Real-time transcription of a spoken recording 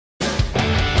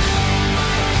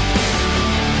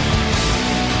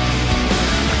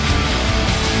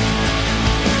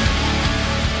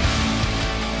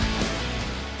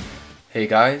Hey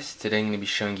guys, today I'm going to be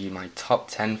showing you my top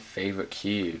 10 favourite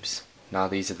cubes. Now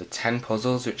these are the 10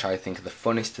 puzzles which I think are the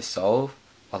funnest to solve,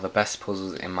 or the best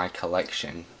puzzles in my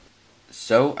collection.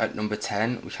 So at number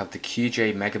 10 we have the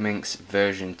QJ Megaminx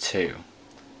version 2.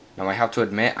 Now I have to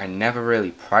admit I never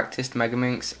really practiced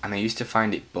Megaminx and I used to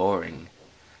find it boring.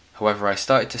 However, I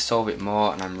started to solve it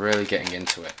more and I'm really getting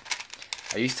into it.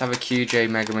 I used to have a QJ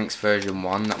Megaminx version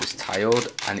 1 that was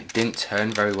tiled and it didn't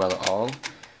turn very well at all.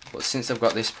 But since I've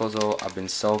got this puzzle, I've been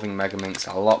solving Megaminx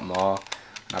a lot more,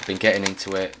 and I've been getting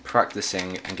into it,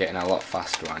 practicing, and getting a lot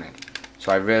faster on it.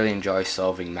 So I really enjoy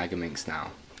solving Megaminx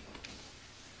now.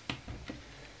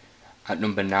 At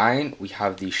number 9, we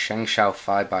have the Shengshou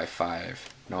 5x5.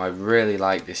 Now I really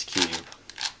like this cube.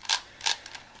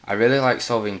 I really like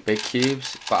solving big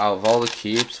cubes, but out of all the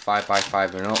cubes,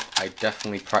 5x5 and up, I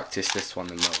definitely practice this one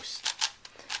the most.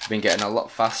 I've been getting a lot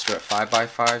faster at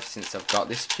 5x5 since I've got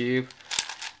this cube,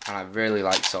 and I really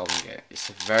like solving it. It's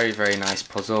a very nice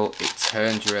puzzle, it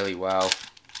turns really well,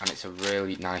 and it's a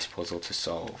really nice puzzle to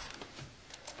solve.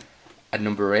 At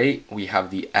number 8 we have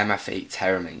the MF8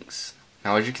 Terraminx.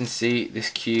 Now as you can see,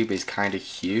 this cube is kind of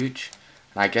huge,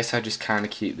 and I guess I just kind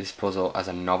of keep this puzzle as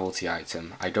a novelty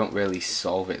item. I don't really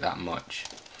solve it that much.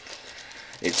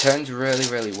 It turns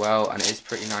really well and it is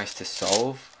pretty nice to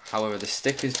solve. However, the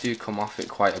stickers do come off it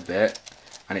quite a bit,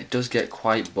 and it does get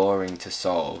quite boring to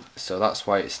solve, so that's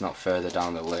why it's not further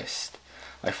down the list.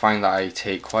 I find that I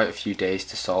take quite a few days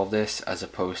to solve this as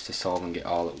opposed to solving it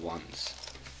all at once.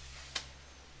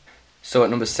 So at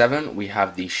number 7 we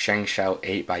have the Shengshou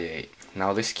 8x8.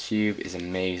 Now this cube is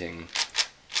amazing.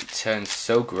 It turns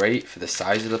so great for the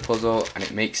size of the puzzle and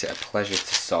it makes it a pleasure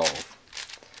to solve.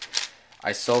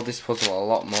 I solve this puzzle a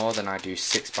lot more than I do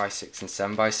 6x6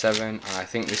 and 7x7, and I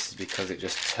think this is because it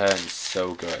just turns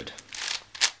so good.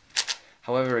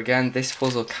 However, again, this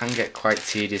puzzle can get quite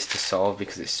tedious to solve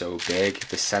because it's so big.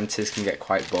 The centres can get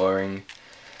quite boring,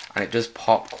 and it does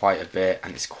pop quite a bit,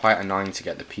 and it's quite annoying to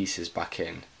get the pieces back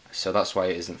in. So that's why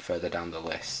it isn't further down the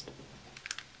list.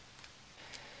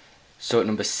 So at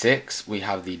number 6 we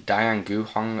have the Dayan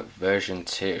Guhong version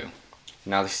 2.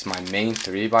 Now this is my main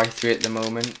 3x3 at the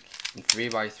moment, and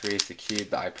 3x3 is the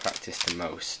cube that I practice the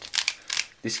most.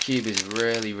 This cube is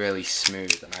really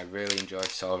smooth, and I really enjoy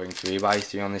solving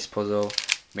 3x3 on this puzzle.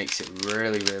 Makes it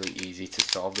really easy to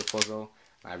solve the puzzle,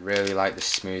 and I really like the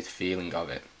smooth feeling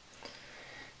of it.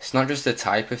 It's not just the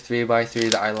type of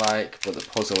 3x3 that I like, but the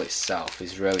puzzle itself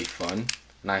is really fun,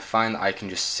 and I find that I can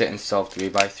just sit and solve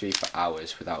 3x3 for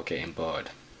hours without getting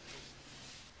bored.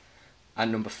 At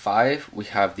number 5 we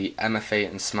have the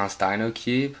MF8 and Smaz Dino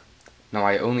cube. Now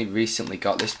I only recently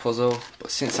got this puzzle,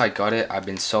 but since I got it I've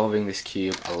been solving this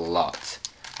cube a lot.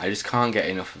 I just can't get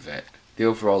enough of it. The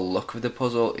overall look of the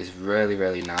puzzle is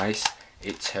really nice.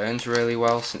 It turns really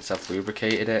well since I've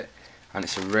lubricated it, and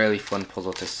it's a really fun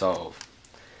puzzle to solve.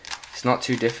 It's not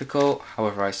too difficult,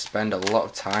 however I spend a lot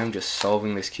of time just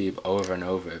solving this cube over and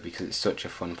over because it's such a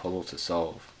fun puzzle to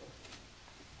solve.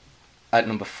 At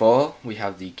number 4 we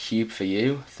have the Cube for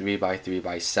You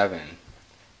 3x3x7.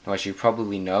 Now as you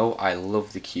probably know, I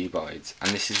love the cuboids,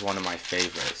 and this is one of my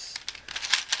favourites.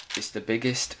 It's the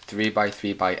biggest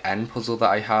 3x3x(n) puzzle that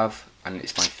I have, and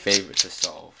it's my favourite to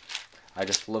solve. I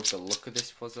just love the look of this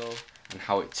puzzle and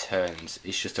how it turns.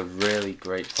 It's just a really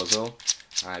great puzzle,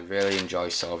 and I really enjoy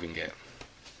solving it.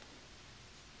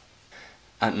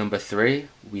 At number 3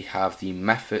 we have the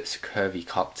Mefferts Curvy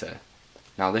Copter.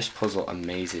 Now this puzzle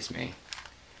amazes me.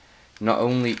 Not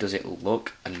only does it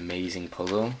look an amazing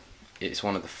puzzle, it's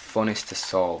one of the funnest to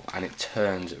solve, and it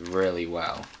turns really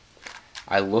well.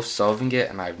 I love solving it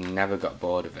and I've never got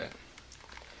bored of it.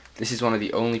 This is one of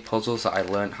the only puzzles that I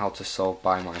learned how to solve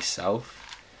by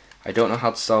myself. I don't know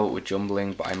how to solve it with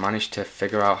jumbling, but I managed to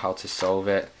figure out how to solve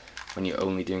it when you're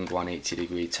only doing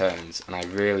 180-degree turns, and I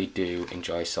really do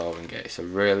enjoy solving it. It's a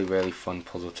really fun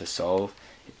puzzle to solve.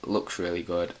 It looks really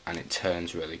good and it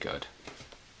turns really good.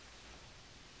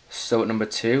 So at number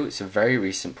 2, it's a very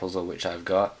recent puzzle which I've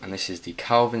got, and this is the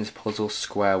Calvin's Puzzle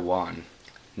Square 1.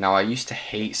 Now I used to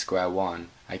hate Square 1.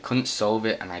 I couldn't solve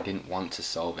it and I didn't want to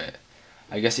solve it.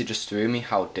 I guess it just threw me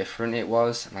how different it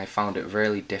was, and I found it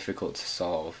really difficult to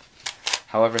solve.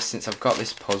 However, since I've got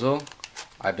this puzzle,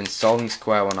 I've been solving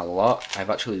Square 1 a lot. I've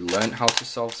actually learned how to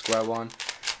solve Square 1,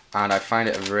 and I find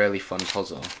it a really fun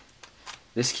puzzle.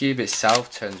 This cube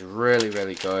itself turns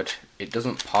really good. It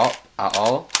doesn't pop at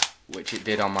all, which it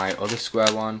did on my other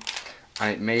Square 1,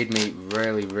 and it made me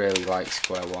really like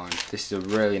Square 1. This is a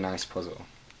really nice puzzle.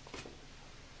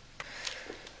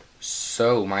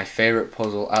 So my favourite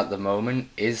puzzle at the moment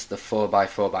is the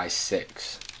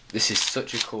 4x4x6. This is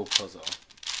such a cool puzzle.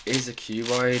 is a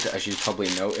cuboid, as you probably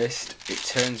noticed. It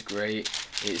turns great,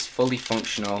 it is fully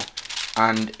functional,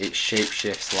 and it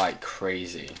shapeshifts like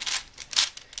crazy.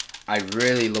 I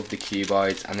really love the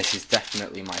cuboids, and this is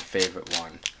definitely my favourite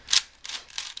one.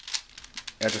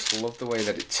 I just love the way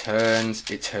that it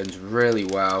turns really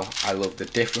well. I love the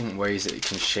different ways that it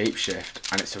can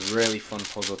shapeshift, and it's a really fun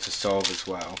puzzle to solve as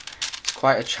well. It's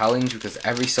quite a challenge because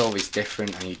every solve is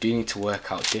different and you do need to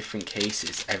work out different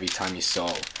cases every time you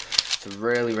solve. It's a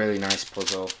really nice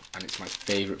puzzle, and it's my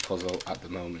favourite puzzle at the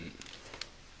moment.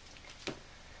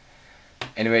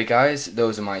 Anyway guys,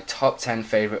 those are my top 10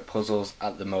 favourite puzzles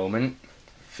at the moment.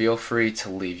 Feel free to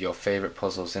leave your favourite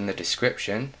puzzles in the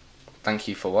description. Thank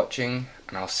you for watching,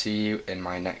 and I'll see you in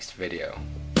my next video.